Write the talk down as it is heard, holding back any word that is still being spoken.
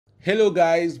Hello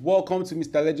guys, welcome to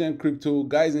Mr. Legend Crypto.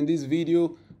 Guys, in this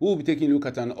video, we'll be taking a look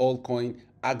at an altcoin,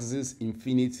 Axie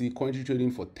Infinity, currently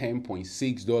trading for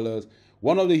 $10.6.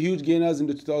 One of the huge gainers in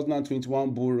the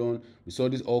 2021 bull run. We saw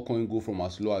this altcoin go from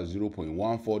as low as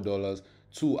 $0.14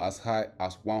 to as high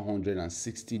as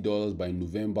 $160 by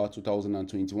November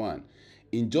 2021.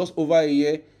 In just over a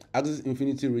year, Axie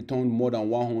Infinity returned more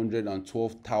than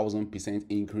 112,000%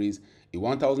 increase. A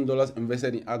 $1,000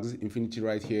 invested in Axie Infinity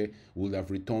right here would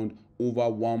have returned over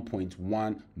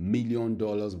 $1.1 million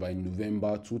by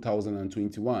November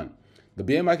 2021. The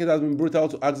bear market has been brutal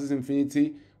to Axie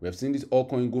Infinity. We have seen this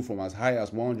altcoin go from as high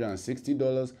as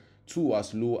 $160 to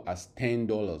as low as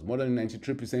 $10, more than a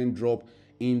 93% drop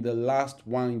in the last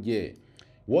 1 year.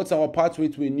 What's our pathway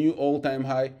to a new all-time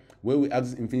high? Where we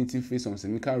Axie Infinity face some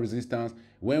significant resistance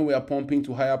when we are pumping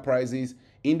to higher prices.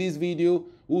 In this video,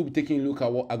 we'll be taking a look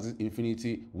at what Axie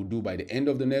Infinity will do by the end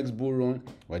of the next bull run.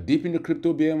 We're deep in the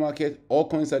crypto bear market. All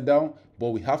coins are down, but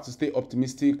we have to stay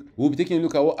optimistic. We'll be taking a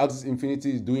look at what Axie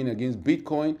Infinity is doing against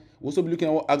Bitcoin. We'll also be looking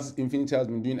at what Axie Infinity has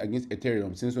been doing against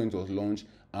Ethereum since when it was launched.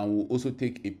 And we'll also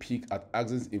take a peek at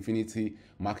Axie Infinity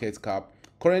market cap.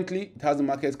 Currently, it has a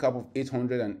market cap of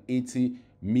 $880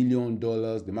 million.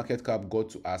 The market cap got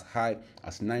to as high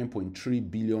as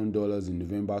 $9.3 billion in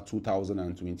November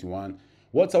 2021.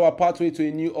 What's our pathway to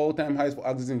a new all-time highs for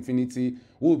Axie Infinity?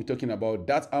 We'll be talking about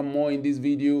that and more in this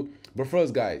video. But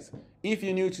first, guys, if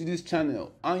you're new to this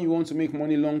channel and you want to make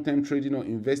money long-term trading or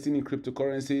investing in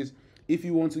cryptocurrencies, if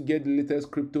you want to get the latest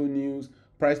crypto news,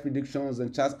 price predictions,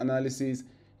 and chart analysis,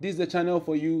 this is the channel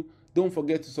for you. Don't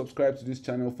forget to subscribe to this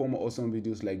channel for more awesome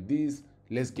videos like these.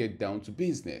 Let's get down to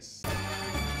business.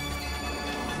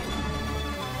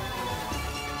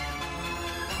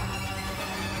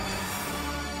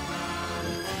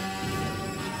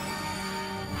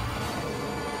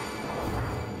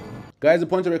 Guys, the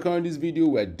point of recording this video,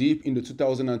 we're deep in the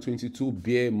 2022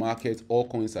 bear market. All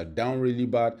coins are down really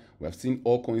bad. We have seen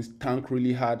all coins tank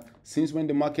really hard. Since when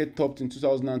the market topped in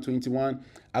 2021,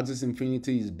 Axie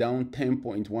Infinity is down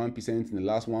 10.1% in the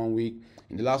last 1 week.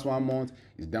 In the last 1 month,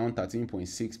 it's down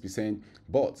 13.6%.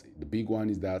 But the big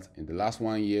one is that in the last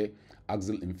 1 year,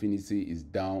 Axie Infinity is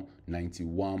down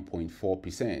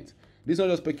 91.4%. This is not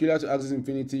just peculiar to Axie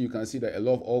Infinity. You can see that a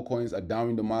lot of altcoins are down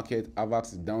in the market.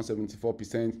 AVAX is down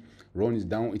 74%. RON is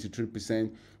down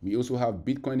 83%. We also have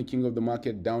Bitcoin, the king of the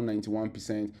market, down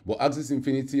 91%. But Axie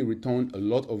Infinity returned a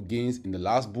lot of gains in the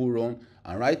last bull run,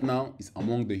 and right now it's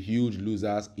among the huge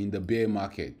losers in the bear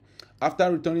market.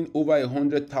 After returning over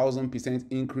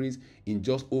 100,000% increase in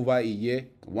just over a year,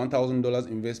 $1,000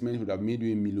 investment would have made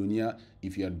you a millionaire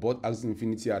if you had bought Axie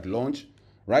Infinity at launch.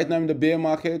 Right now in the bear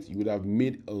market, you would have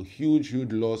made a huge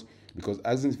loss because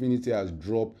Axie Infinity has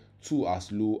dropped to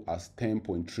as low as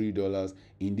 $10.3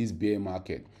 in this bear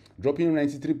market, dropping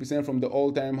 93% from the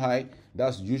all-time high.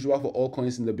 That's usual for all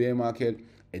coins in the bear market.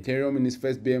 Ethereum in its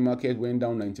first bear market went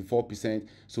down 94%.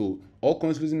 So all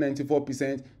coins losing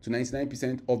 94% to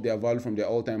 99% of their value from their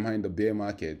all-time high in the bear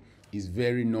market is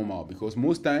very normal, because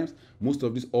most times, most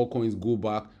of these altcoins go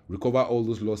back, recover all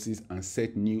those losses, and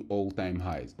set new all-time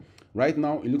highs. Right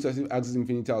now, it looks as if Axie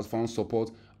Infinity has found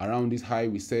support around this high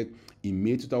we set in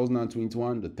May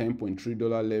 2021, the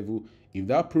 $10.3 level. If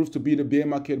that proves to be the bear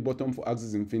market bottom for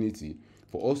Axie Infinity,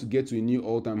 for us to get to a new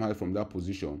all-time high from that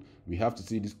position, we have to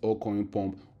see this altcoin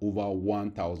pump over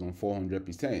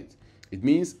 1,400%. It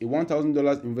means a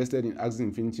 $1,000 invested in Axie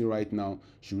Infinity right now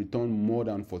should return more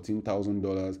than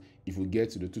 $14,000 if we get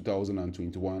to the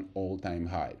 2021 all-time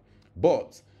high.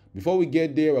 But before we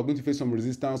get there, we're going to face some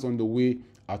resistance on the way.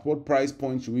 At what price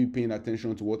point should we be paying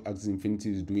attention to what Axie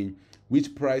Infinity is doing?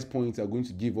 Which price points are going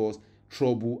to give us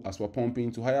trouble as we're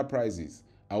pumping to higher prices?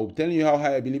 I will be telling you how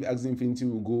high I believe Axie Infinity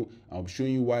will go. I'll be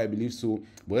showing you why I believe so.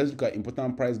 But let's look at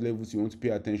important price levels you want to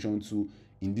pay attention to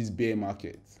in this bear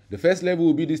market. The first level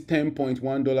will be this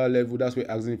 $10.1 level. That's where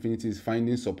Axie Infinity is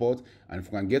finding support. And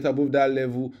if we can get above that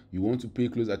level, you want to pay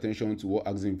close attention to what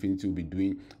Axie Infinity will be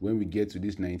doing when we get to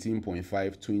this $19.5,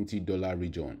 $20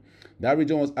 region. That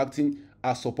region was acting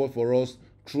as support for us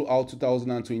throughout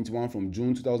 2021, from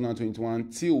June 2021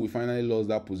 till we finally lost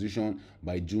that position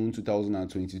by June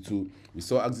 2022. We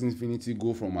saw Axie Infinity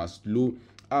go from as low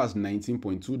as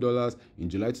 $19.2 in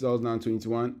July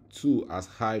 2021 to as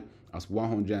high as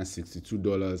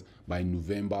 $162 by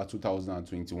November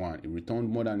 2021. It returned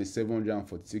more than a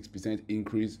 746%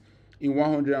 increase in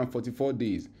 144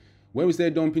 days. When we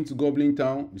started dumping to Goblin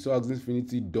Town, we saw Axie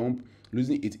Infinity dump,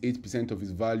 losing 88% of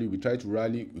its value. We tried to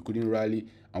rally, we couldn't rally.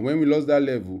 And when we lost that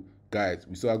level, guys,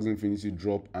 we saw Axie Infinity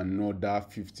drop another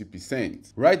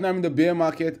 50%. Right now in the bear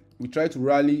market, we tried to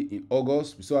rally in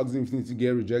August. We saw Axie Infinity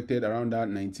get rejected around that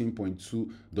 $19.2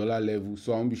 level.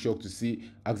 So I won't be shocked to see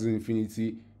Axie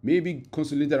Infinity maybe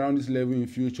consolidate around this level in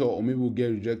future, or maybe we'll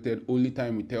get rejected. Only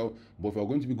time will tell. But if you're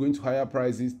going to be going to higher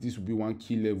prices, this will be one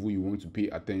key level you want to pay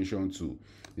attention to.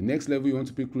 The next level you want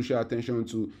to pay crucial attention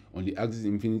to on the Axie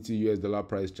Infinity US dollar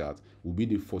price chart will be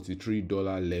the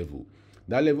 $43 level.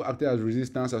 That level acted as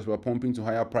resistance as we were pumping to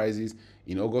higher prices.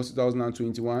 In August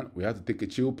 2021, we had to take a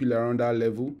chill pill around that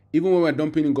level. Even when we were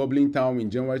dumping in Goblin Town in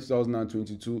January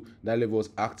 2022, that level was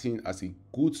acting as a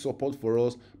good support for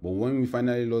us. But when we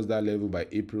finally lost that level by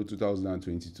April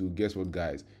 2022, guess what,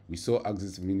 guys? We saw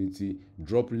Axie Infinity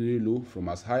drop really low from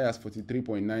as high as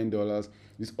 $43.9.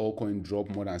 This altcoin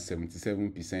dropped more than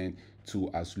 77% to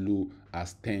as low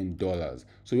as $10.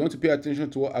 So you want to pay attention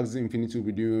to what Axie Infinity will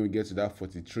be doing when we get to that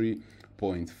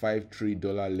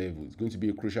 $43.53 level. It's going to be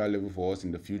a crucial level for us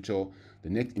in the future. The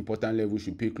next important level we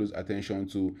should pay close attention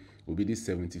to will be this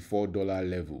 $74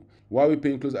 level. Why we're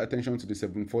paying close attention to the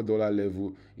 $74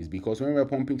 level is because when we're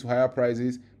pumping to higher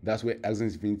prices, that's where Axie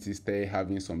Infinity started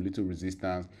having some little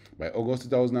resistance. By August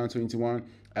 2021,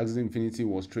 Axie Infinity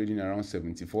was trading around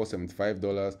 $74,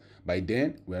 $75. By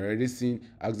then, we're already seeing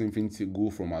Axie Infinity go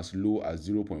from as low as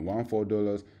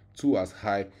 $0.14 to as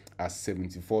high as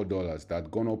 $74. That's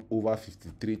gone up over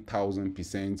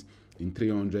 53,000% in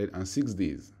 306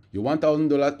 days. Your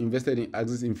 $1,000 invested in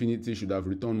Axie Infinity should have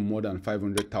returned more than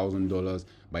 $500,000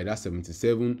 by that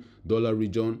 $77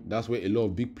 region. That's where a lot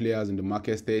of big players in the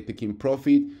market started taking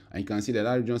profit, and you can see that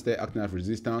region started acting as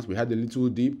resistance. We had a little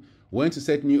dip, went to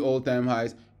set new all-time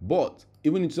highs, but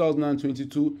even in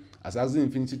 2022, as Axie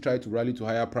Infinity tried to rally to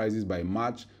higher prices by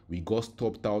March, we got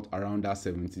stopped out around that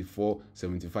 $74,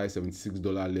 $75,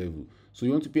 $76 level. So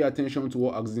you want to pay attention to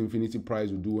what Axie Infinity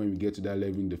price will do when we get to that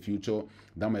level in the future.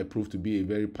 That might prove to be a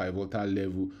very pivotal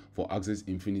level for Axie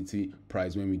Infinity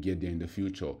price when we get there in the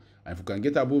future. And if we can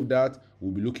get above that,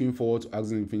 we'll be looking forward to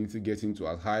Axie Infinity getting to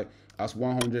as high as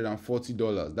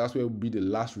 $140. That's where will be the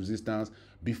last resistance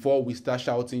before we start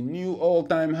shouting new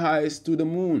all-time highs to the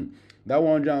moon. That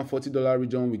 $140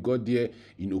 region, we got there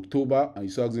in October, and you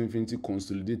saw Axie Infinity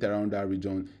consolidate around that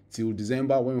region till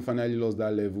December. When we finally lost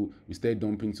that level, we started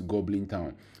dumping to Goblin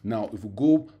Town. Now, if we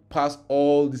go past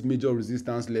all this major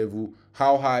resistance level,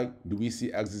 how high do we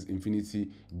see Axie Infinity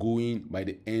going by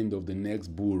the end of the next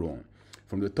bull run?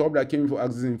 From the top that came for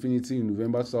Axie Infinity in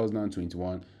November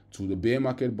 2021 to the bear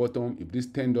market bottom, if this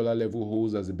 $10 level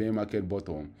holds as the bear market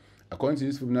bottom, according to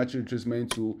this Fibonacci retracement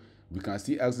tool, we can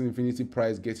see Axie Infinity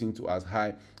price getting to as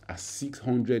high as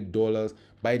 $600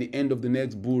 by the end of the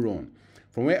next bull run.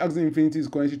 From where Axie Infinity is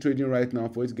currently trading right now,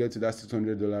 for it to get to that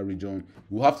 $600 region,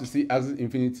 we'll have to see Axie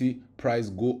Infinity price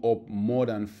go up more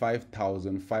than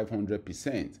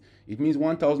 5,500%. It means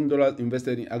 $1,000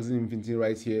 invested in Axie Infinity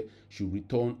right here should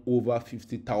return over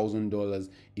 $50,000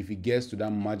 if it gets to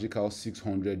that magical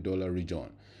 $600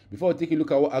 region. Before we take a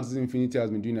look at what Axie Infinity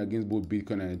has been doing against both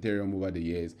Bitcoin and Ethereum over the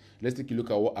years, let's take a look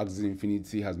at what Axie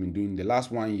Infinity has been doing in the last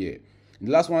 1 year. In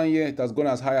the last 1 year, it has gone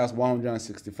as high as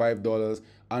 $165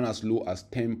 and as low as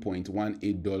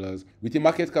 $10.18. With a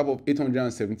market cap of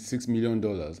 $876 million,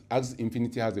 Axie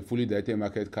Infinity has a fully diluted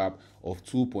market cap of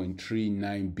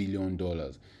 $2.39 billion.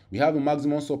 We have a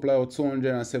maximum supply of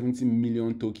 270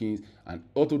 million tokens, and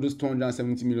out of those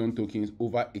 270 million tokens,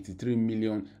 over 83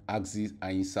 million Axies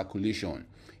are in circulation.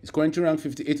 It's currently ranked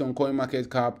 58 on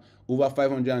CoinMarketCap. Over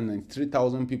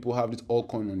 593,000 people have this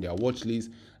altcoin on their watch list.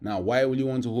 Now, why will you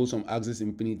want to hold some Axie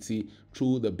Infinity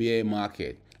through the bear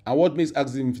market? And what makes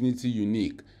Axie Infinity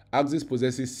unique? Axie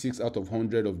possesses 6 out of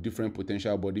 100 of different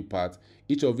potential body parts,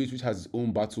 each of which has its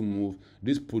own battle move.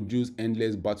 This produces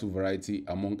endless battle variety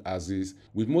among Axies,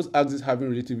 with most Axies having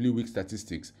relatively weak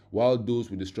statistics, while those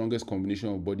with the strongest combination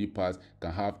of body parts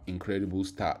can have incredible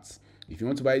stats. If you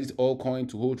want to buy this altcoin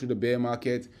to hold through the bear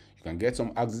market, you can get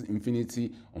some Axie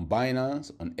Infinity on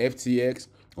Binance, on FTX,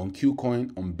 on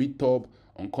KuCoin, on BitTop,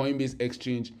 on Coinbase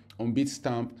Exchange, on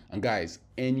Bitstamp, and guys,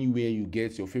 anywhere you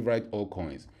get your favorite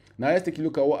altcoins. Now let's take a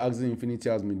look at what Axie Infinity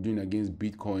has been doing against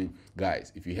Bitcoin.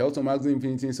 Guys, if you held some Axie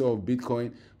Infinity instead of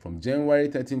Bitcoin from January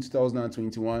 13,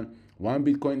 2021, one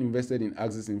Bitcoin invested in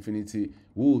Axie Infinity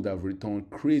would have returned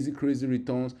crazy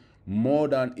returns, more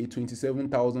than a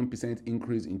 27,000%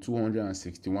 increase in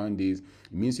 261 days. It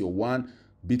means your one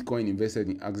Bitcoin invested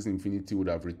in Axie Infinity would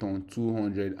have returned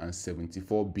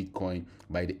 274 Bitcoin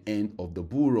by the end of the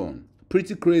bull run.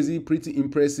 Pretty crazy, pretty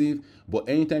impressive. But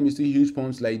anytime you see huge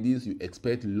pumps like this, you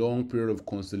expect long period of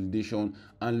consolidation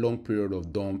and long period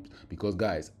of dump, because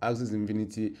guys, Axie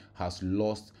Infinity has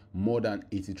lost more than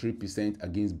 83%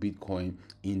 against Bitcoin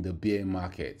in the bear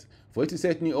market. For it to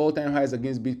set new all-time highs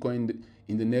against Bitcoin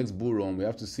in the next bull run, we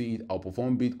have to see it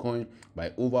outperform Bitcoin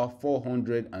by over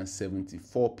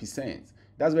 474%.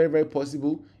 That's very, very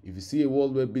possible. If you see a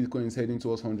world where Bitcoin is heading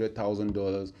towards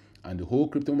 $100,000 and the whole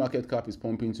crypto market cap is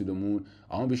pumping to the moon,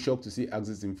 I won't be shocked to see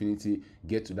Axie Infinity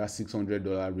get to that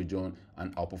 $600 region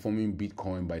and outperforming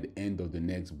Bitcoin by the end of the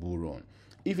next bull run.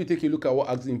 If you take a look at what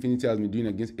Axie Infinity has been doing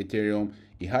against Ethereum,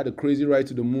 it had a crazy ride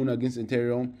to the moon against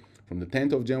Ethereum. From the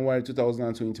 10th of January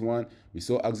 2021, we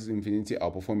saw Axie Infinity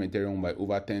outperform Ethereum by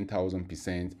over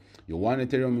 10,000%. Your one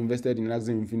Ethereum invested in Axie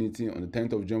Infinity on the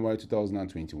 10th of January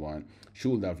 2021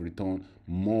 should have returned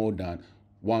more than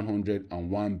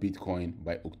 101 Bitcoin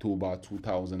by October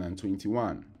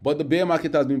 2021. But the bear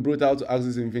market has been brutal to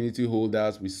Axie Infinity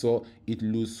holders. We saw it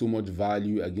lose so much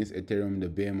value against Ethereum in the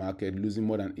bear market, losing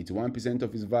more than 81%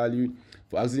 of its value.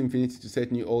 For Axie Infinity to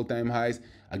set new all-time highs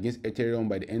against Ethereum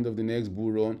by the end of the next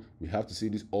bull run, we have to see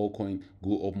this altcoin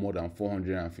go up more than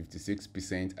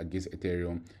 456% against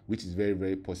Ethereum, which is very,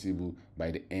 very possible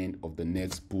by the end of the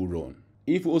next bull run.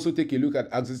 If we also take a look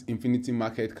at Axie Infinity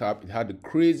market cap, it had a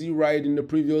crazy ride in the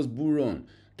previous bull run,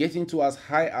 getting to as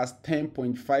high as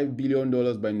 $10.5 billion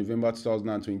by November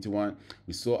 2021.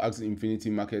 We saw Axie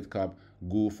Infinity market cap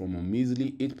go from a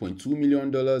measly $8.2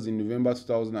 million in November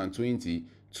 2020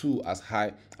 to as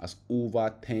high as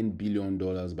over $10 billion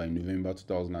by November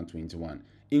 2021.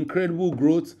 Incredible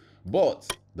growth, but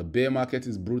the bear market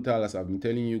is brutal. As I've been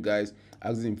telling you guys,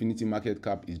 Axie Infinity market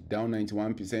cap is down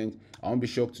 91%. I won't be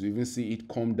shocked to even see it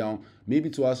come down maybe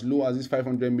to as low as this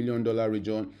 $500 million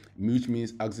region, which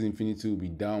means Axie Infinity will be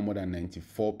down more than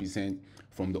 94%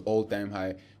 from the all-time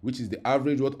high, which is the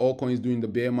average what all coins do in the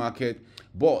bear market.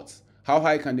 But how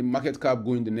high can the market cap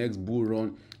go in the next bull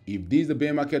run? If this is the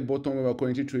bear market bottom, we are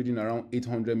currently trading around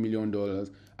 $800 million,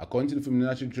 according to the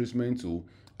Fibonacci retracement tool,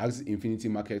 Axie Infinity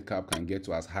market cap can get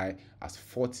to as high as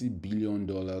 $40 billion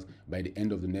by the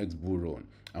end of the next bull run.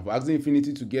 And for Axie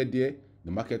Infinity to get there, the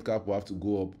market cap will have to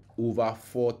go up over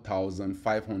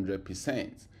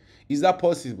 4,500%. Is that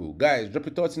possible? Guys, drop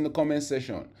your thoughts in the comment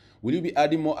section. Will you be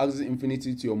adding more Axie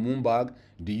Infinity to your moon bag?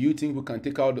 Do you think we can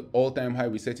take out the all-time high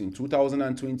we set in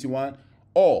 2021?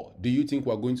 Or do you think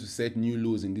we're going to set new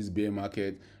lows in this bear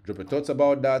market? Drop your thoughts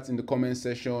about that in the comment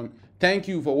section. Thank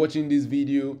you for watching this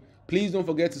video. Please don't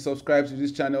forget to subscribe to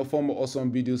this channel for more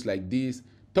awesome videos like this.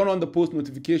 Turn on the post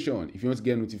notification if you want to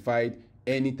get notified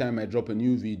anytime I drop a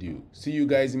new video. See you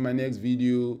guys in my next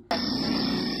video.